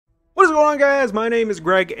What's going on, guys? My name is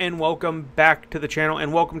Greg and welcome back to the channel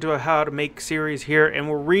and welcome to a how to make series here, and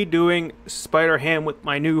we're redoing Spider-Ham with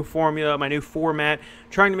my new formula, my new format,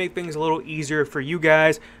 trying to make things a little easier for you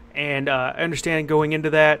guys. And I understand going into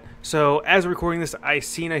that. So as recording this, I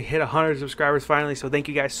seen I hit 100 subscribers finally, so thank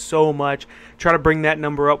you guys so much. Try to bring that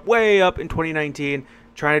number up, way up in 2019.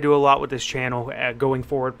 Trying to do a lot with this channel going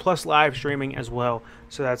forward, plus live streaming as well.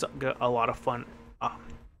 So that's a lot of fun.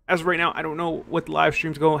 As of right now, I don't know what the live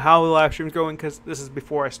stream's going, how the live stream's going, because this is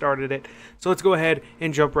before I started it. So let's go ahead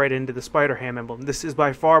and jump right into the Spider-Ham emblem. This is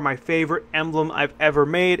by far my favorite emblem I've ever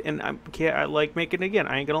made, and I like making it again.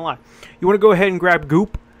 I ain't gonna lie. You want to go ahead and grab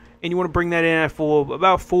goop, and you want to bring that in at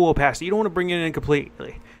about full opacity. You don't want to bring it in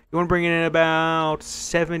completely. You want to bring it in about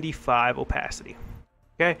 75 opacity.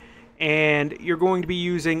 Okay, and you're going to be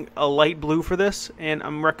using a light blue for this, and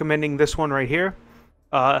I'm recommending this one right here.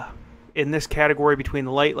 In this category between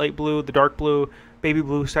the light blue, the dark blue, baby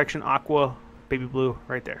blue section, aqua, baby blue,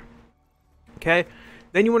 right there. Okay,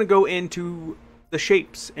 then you want to go into the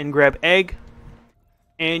shapes and grab egg,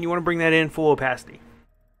 and you want to bring that in full opacity.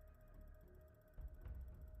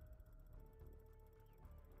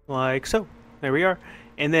 Like so. There we are.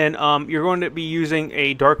 And then you're going to be using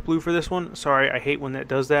a dark blue for this one. Sorry, I hate when that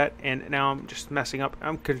does that, and now I'm just messing up.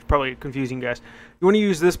 I'm probably confusing you guys. You want to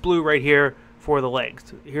use this blue right here for the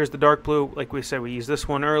legs. Here's the dark blue. Like we said, we used this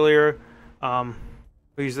one earlier.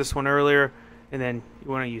 We used this one earlier, and then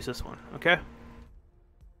you want to use this one, okay?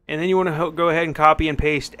 And then you want to go ahead and copy and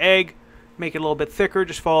paste egg, make it a little bit thicker.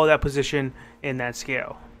 Just follow that position in that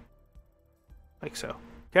scale, like so,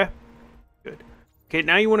 okay? Good. Okay,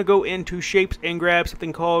 now you want to go into shapes and grab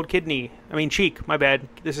something called cheek, my bad.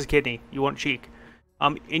 This is kidney. You want cheek.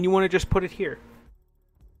 And you want to just put it here.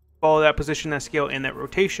 Follow that position, that scale, and that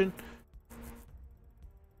rotation.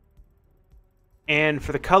 And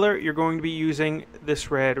for the color, you're going to be using this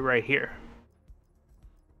red right here.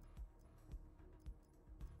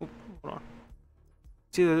 Oh, hold on.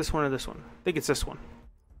 It's either this one or this one. I think it's this one.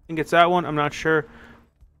 I think it's that one. I'm not sure.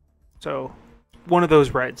 So, one of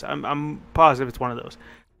those reds. I'm positive it's one of those.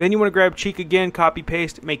 Then you want to grab cheek again, copy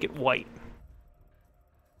paste, make it white.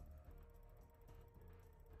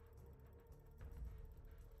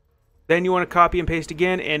 Then you want to copy and paste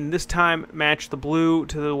again, and this time match the blue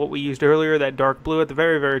to what we used earlier, that dark blue at the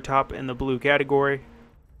very, very top in the blue category,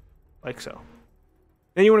 like so.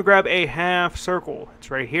 Then you want to grab a half circle.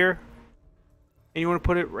 It's right here, and you want to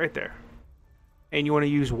put it right there. And you want to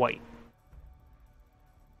use white.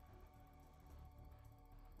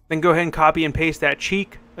 Then go ahead and copy and paste that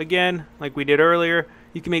cheek again, like we did earlier.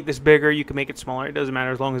 You can make this bigger, you can make it smaller. It doesn't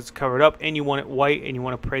matter as long as it's covered up, and you want it white, and you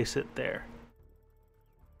want to place it there.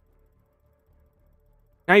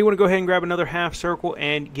 Now you want to go ahead and grab another half circle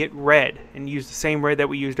and get red, and use the same red that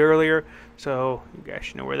we used earlier. So you guys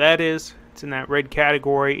should know where that is. It's in that red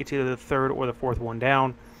category. It's either the third or the fourth one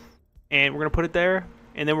down. And we're going to put it there.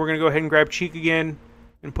 And then we're going to go ahead and grab cheek again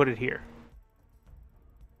and put it here.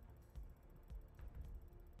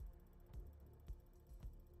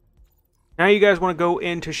 Now you guys want to go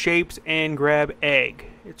into shapes and grab egg.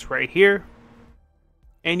 It's right here.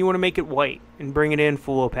 And you want to make it white and bring it in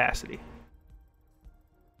full opacity.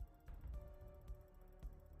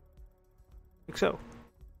 Like so.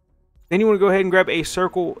 Then you want to go ahead and grab a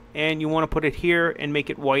circle, and you want to put it here and make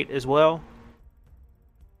it white as well.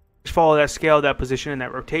 Just follow that scale, that position, and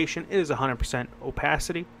that rotation. It is 100%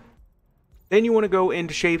 opacity. Then you want to go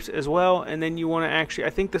into shapes as well, and then you want to actually, I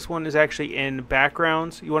think this one is actually in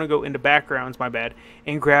backgrounds. You want to go into backgrounds, my bad,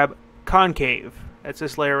 and grab concave. That's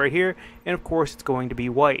this layer right here, and of course it's going to be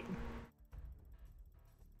white.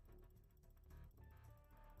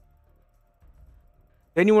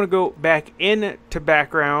 Then you want to go back into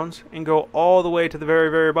backgrounds and go all the way to the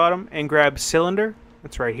very, very bottom and grab cylinder.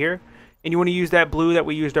 That's right here. And you want to use that blue that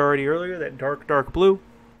we used already earlier, that dark blue.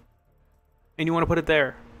 And you want to put it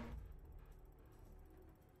there.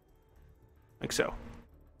 Like so.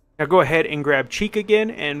 Now go ahead and grab cheek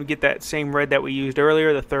again and get that same red that we used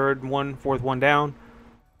earlier, the third one, fourth one down.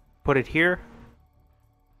 Put it here.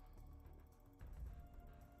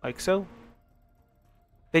 Like so.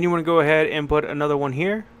 Then you want to go ahead and put another one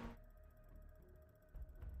here.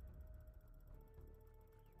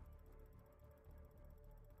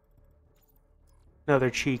 Another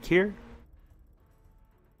cheek here.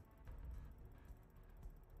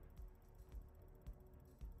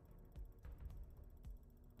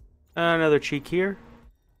 Another cheek here.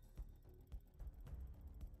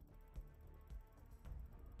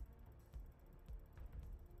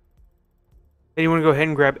 Then you want to go ahead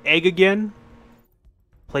and grab egg again.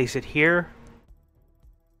 Place it here.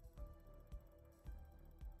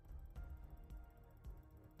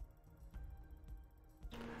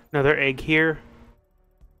 Another egg here.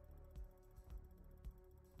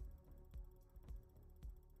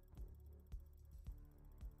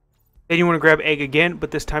 Then you want to grab egg again,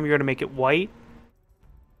 but this time you're going to make it white.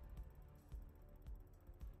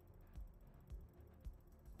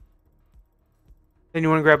 Then you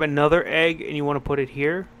want to grab another egg and you want to put it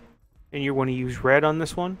here. And you want to use red on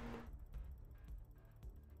this one.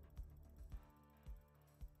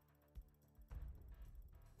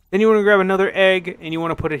 Then you want to grab another egg and you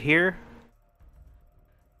want to put it here.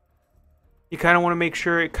 You kind of want to make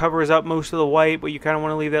sure it covers up most of the white, but you kind of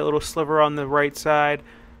want to leave that little sliver on the right side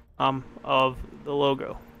of the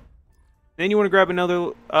logo. Then you want to grab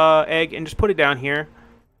another egg and just put it down here.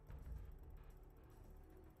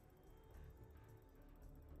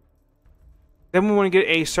 Then we want to get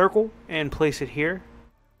a circle and place it here.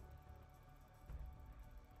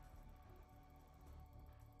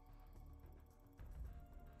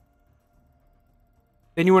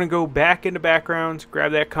 Then you want to go back into backgrounds,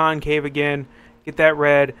 grab that concave again, get that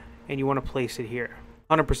red, and you want to place it here.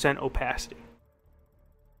 100% opacity.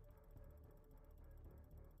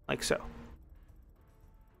 Like so.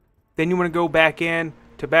 Then you want to go back in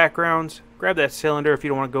to backgrounds, grab that cylinder if you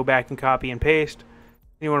don't want to go back and copy and paste,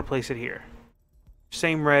 and you want to place it here.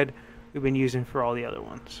 Same red we've been using for all the other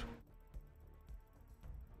ones.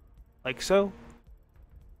 Like so.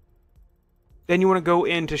 Then you want to go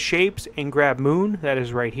into shapes and grab moon, that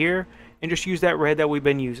is right here, and just use that red that we've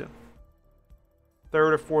been using.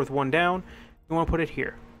 Third or fourth one down, you want to put it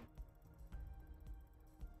here.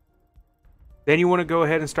 Then you want to go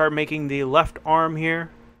ahead and start making the left arm here.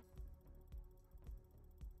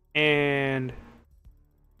 And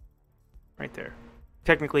right there.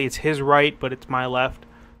 Technically it's his right, but it's my left.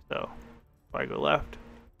 So if I go left.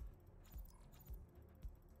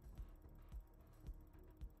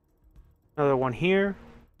 Another one here.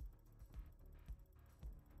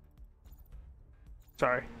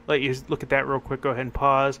 Sorry, let you look at that real quick. Go ahead and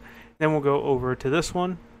pause. Then we'll go over to this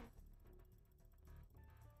one.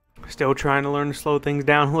 Still trying to learn to slow things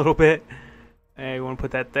down a little bit. And you want to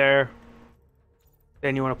put that there.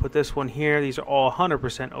 Then you want to put this one here. These are all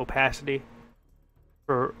 100% opacity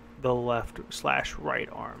for the left/right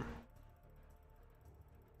arm.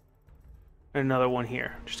 And another one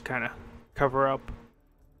here. Just kind of cover up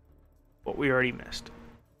what we already missed.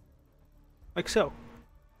 Like so.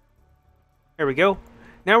 There we go.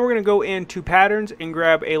 Now we're going to go into patterns and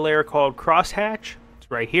grab a layer called crosshatch.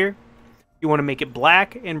 It's right here. You want to make it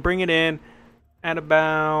black and bring it in at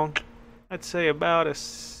about, I'd say about a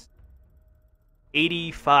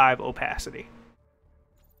 85 opacity.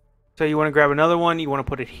 So you want to grab another one. You want to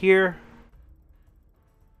put it here.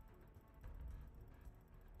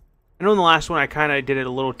 I know in the last one I kind of did it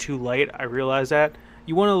a little too light. I realized that.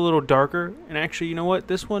 You want it a little darker. And actually, you know what?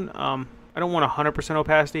 This one, I don't want 100%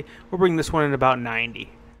 opacity. We'll bring this one in about 90.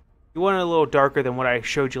 You want it a little darker than what I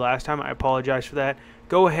showed you last time. I apologize for that.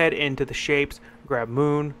 Go ahead into the shapes, grab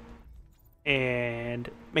moon, and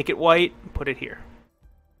make it white. Put it here.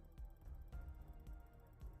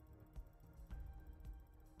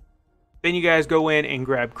 Then you guys go in and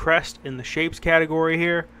grab crest in the shapes category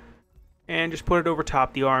here, and just put it over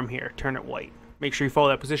top the arm here. Turn it white. Make sure you follow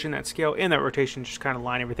that position, that scale, and that rotation. Just kind of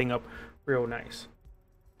line everything up real nice.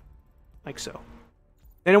 Like so.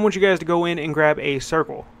 Then I want you guys to go in and grab a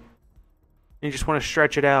circle. And you just want to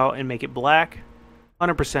stretch it out and make it black.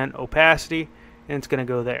 100% opacity. And it's going to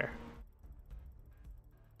go there.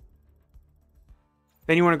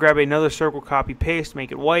 Then you want to grab another circle, copy, paste,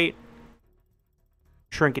 make it white.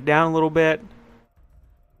 Shrink it down a little bit.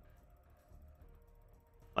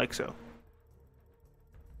 Like so.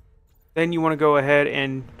 Then you want to go ahead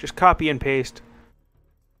and just copy and paste.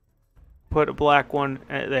 Put a black one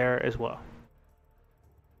there as well.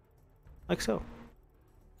 Like so.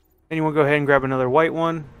 Then you want to go ahead and grab another white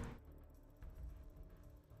one.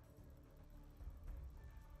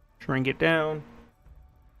 Shrink it down.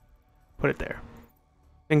 Put it there.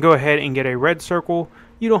 Then go ahead and get a red circle.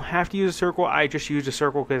 You don't have to use a circle. I just used a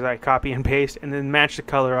circle because I copy and paste. And then match the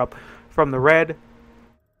color up from the red.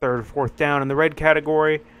 Third or fourth down in the red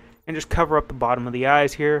category. And just cover up the bottom of the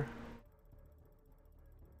eyes here.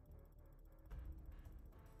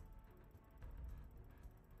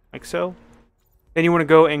 Like so. Then you want to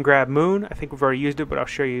go and grab moon. I think we've already used it, but I'll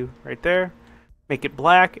show you right there. Make it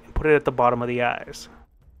black and put it at the bottom of the eyes.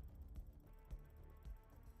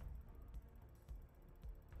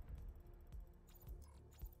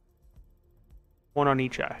 One on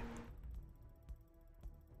each eye.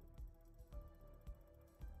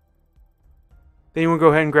 Then you want to go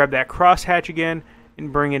ahead and grab that crosshatch again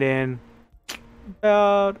and bring it in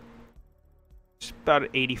about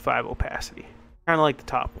 85 opacity. kind of like the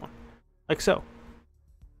top one, like so.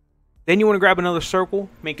 Then you want to grab another circle,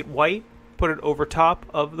 make it white, put it over top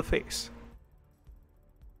of the face.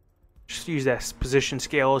 Just use that position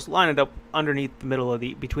scales, line it up underneath the middle of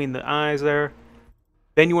between the eyes there.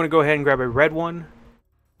 Then you want to go ahead and grab a red one,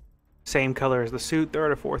 same color as the suit,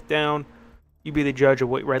 third or fourth down. You be the judge of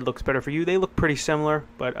what red looks better for you. They look pretty similar,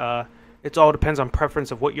 but it all depends on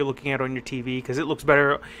preference of what you're looking at on your TV, because it looks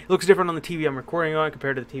better. It looks different on the TV I'm recording on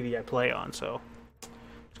compared to the TV I play on, so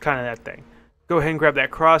it's kind of that thing. Go ahead and grab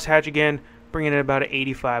that crosshatch again, bring it in about an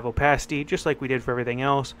 85 opacity, just like we did for everything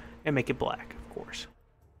else, and make it black, of course.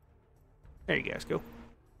 There you guys go.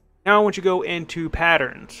 Now I want you to go into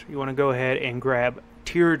patterns. You want to go ahead and grab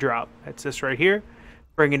teardrop. That's this right here.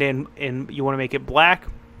 Bring it in, and you want to make it black,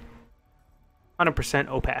 100%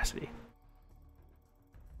 opacity.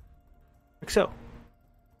 Like so.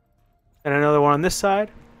 And another one on this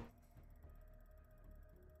side.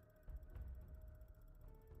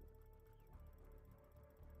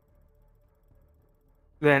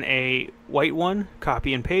 Then a white one,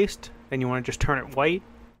 copy and paste. Then you want to just turn it white.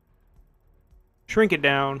 Shrink it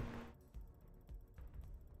down.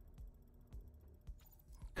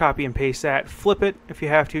 Copy and paste that. Flip it if you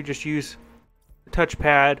have to. Just use the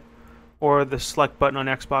touchpad or the select button on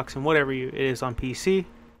Xbox and whatever it is on PC.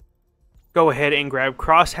 Go ahead and grab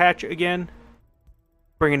crosshatch again.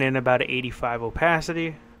 Bring it in about an 85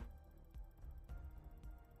 opacity.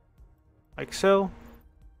 Like so.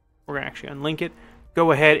 We're going to actually unlink it.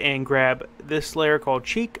 Go ahead and grab this layer called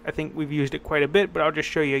cheek. I think we've used it quite a bit, but I'll just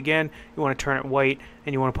show you again. You want to turn it white,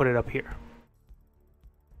 and you want to put it up here.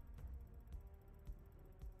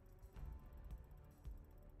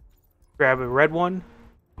 Grab a red one,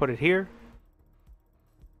 put it here.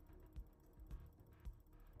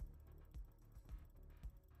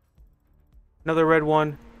 Another red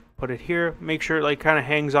one, put it here. Make sure it like kind of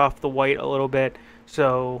hangs off the white a little bit,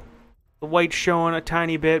 so the white's showing a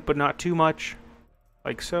tiny bit, but not too much.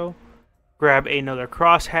 Like so. Grab another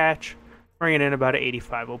crosshatch, bring it in about an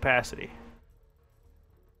 85 opacity.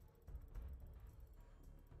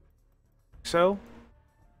 So.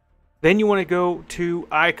 Then you want to go to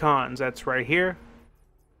icons, that's right here.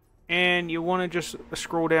 And you want to just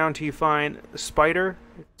scroll down till you find the spider.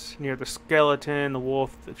 It's near the skeleton, the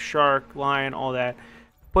wolf, the shark, lion, all that.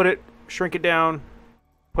 Put it, shrink it down,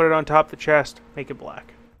 put it on top of the chest, make it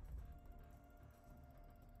black.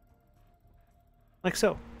 Like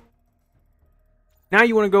so. Now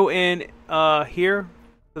you want to go in here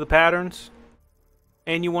to the patterns,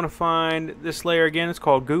 and you want to find this layer again. It's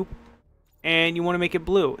called goop, and you want to make it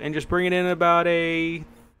blue, and just bring it in about a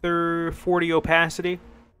 40 opacity.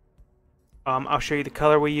 I'll show you the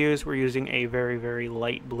color we use. We're using a very, very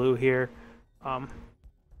light blue here. I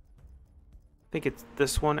think it's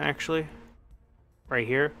this one actually, right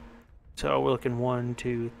here. So we're looking 1,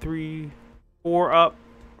 2, 3, 4 up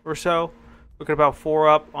or so. Look at about 4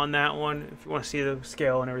 up on that one. If you want to see the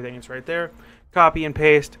scale and everything, it's right there. Copy and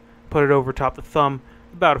paste, put it over top the thumb,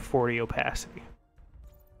 about a 40 opacity.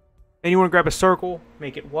 Then you want to grab a circle,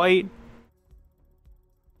 make it white.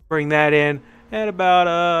 Bring that in at about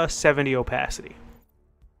a 70 opacity.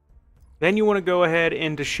 Then you want to go ahead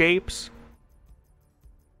into shapes.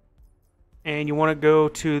 And you want to go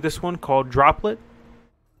to this one called droplet.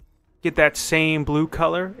 Get that same blue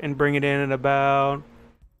color and bring it in at about,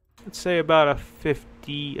 let's say about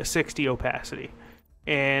a 60 opacity.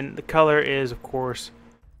 And the color is, of course,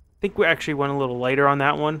 I think we actually went a little lighter on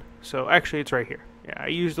that one. So actually it's right here. Yeah, I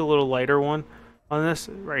used a little lighter one on this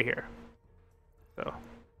right here. So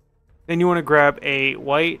then you want to grab a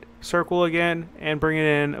white circle again and bring it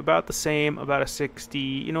in about the same, about a 60,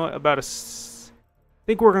 you know what, about a, I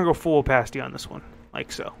think we're going to go full opacity on this one,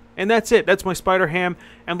 like so. And that's it. That's my Spider-Ham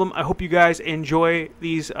emblem. I hope you guys enjoy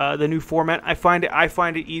these, the new format. I find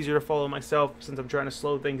it easier to follow myself since I'm trying to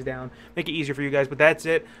slow things down, make it easier for you guys. But that's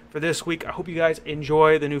it for this week. I hope you guys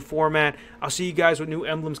enjoy the new format. I'll see you guys with new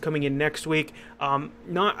emblems coming in next week. I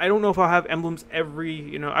don't know if I'll have emblems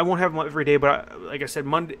every, I won't have them every day, but like I said,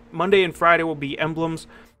 Monday and Friday will be emblems.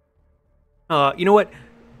 You know what?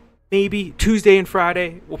 Maybe Tuesday and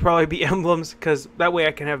Friday will probably be emblems, because that way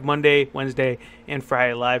I can have Monday, Wednesday, and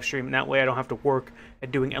Friday live stream. And that way I don't have to work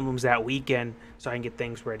at doing emblems that weekend, so I can get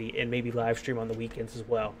things ready and maybe live stream on the weekends as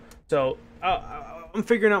well. So I'm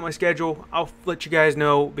figuring out my schedule. I'll let you guys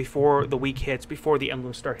know before the week hits, before the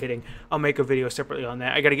emblems start hitting. I'll make a video separately on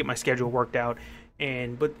that. I got to get my schedule worked out.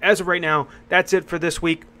 But as of right now, that's it for this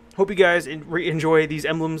week. Hope you guys enjoy these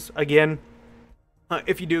emblems again.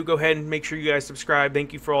 If you do, go ahead and make sure you guys subscribe.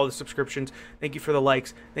 Thank you for all the subscriptions. Thank you for the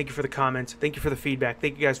likes. Thank you for the comments. Thank you for the feedback.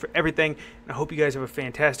 Thank you guys for everything. And I hope you guys have a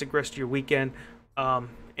fantastic rest of your weekend.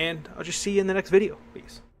 and I'll just see you in the next video.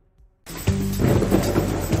 Peace.